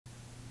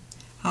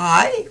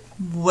Hi,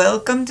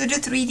 welcome to the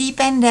 3D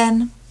Pen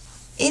Den.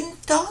 In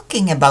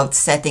talking about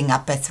setting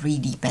up a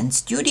 3D Pen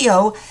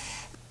studio,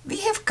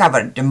 we have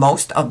covered the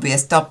most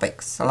obvious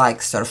topics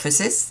like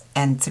surfaces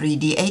and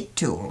 3D8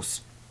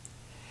 tools.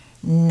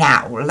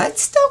 Now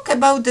let's talk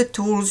about the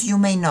tools you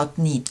may not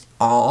need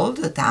all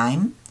the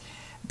time,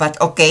 but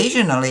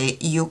occasionally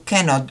you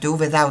cannot do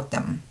without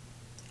them,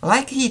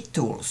 like heat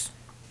tools.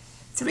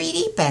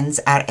 3D pens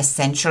are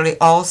essentially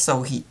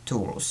also heat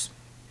tools.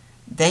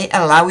 They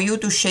allow you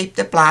to shape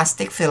the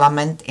plastic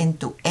filament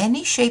into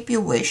any shape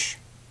you wish,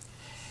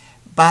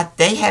 but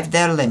they have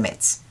their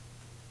limits,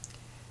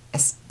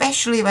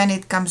 especially when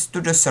it comes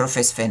to the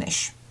surface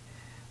finish,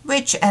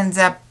 which ends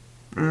up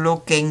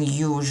looking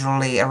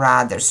usually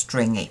rather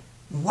stringy.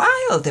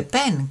 While the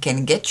pen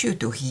can get you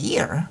to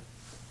here,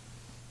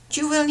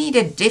 you will need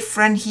a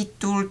different heat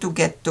tool to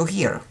get to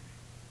here,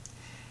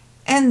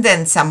 and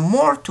then some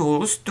more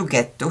tools to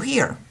get to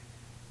here.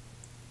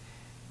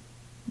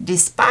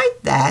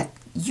 Despite that,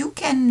 you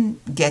can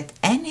get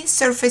any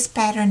surface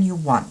pattern you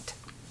want,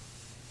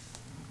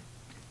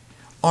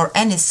 or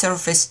any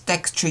surface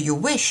texture you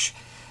wish,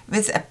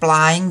 with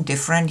applying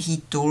different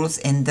heat tools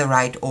in the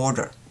right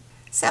order.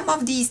 Some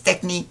of these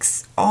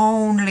techniques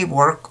only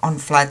work on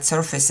flat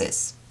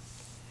surfaces,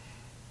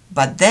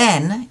 but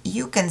then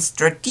you can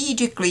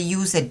strategically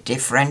use a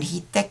different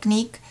heat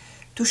technique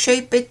to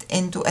shape it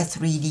into a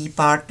 3D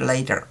part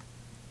later,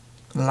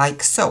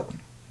 like so,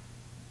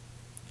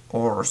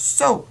 or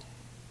so.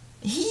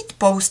 Heat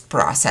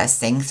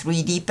post-processing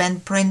 3D pen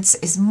prints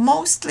is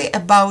mostly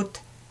about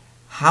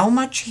how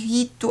much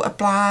heat to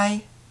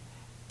apply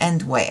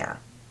and where.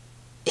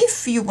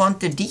 If you want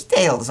the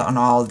details on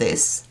all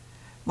this,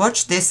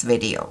 watch this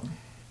video.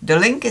 The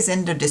link is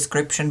in the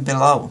description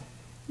below.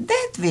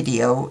 That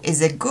video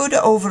is a good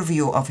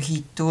overview of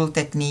heat tool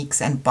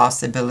techniques and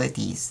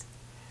possibilities.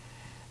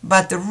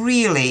 But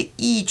really,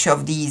 each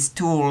of these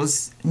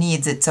tools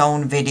needs its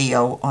own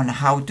video on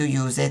how to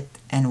use it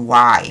and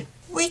why,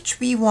 which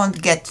we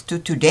won't get to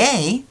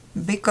today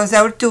because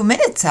our 2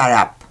 minutes are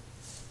up.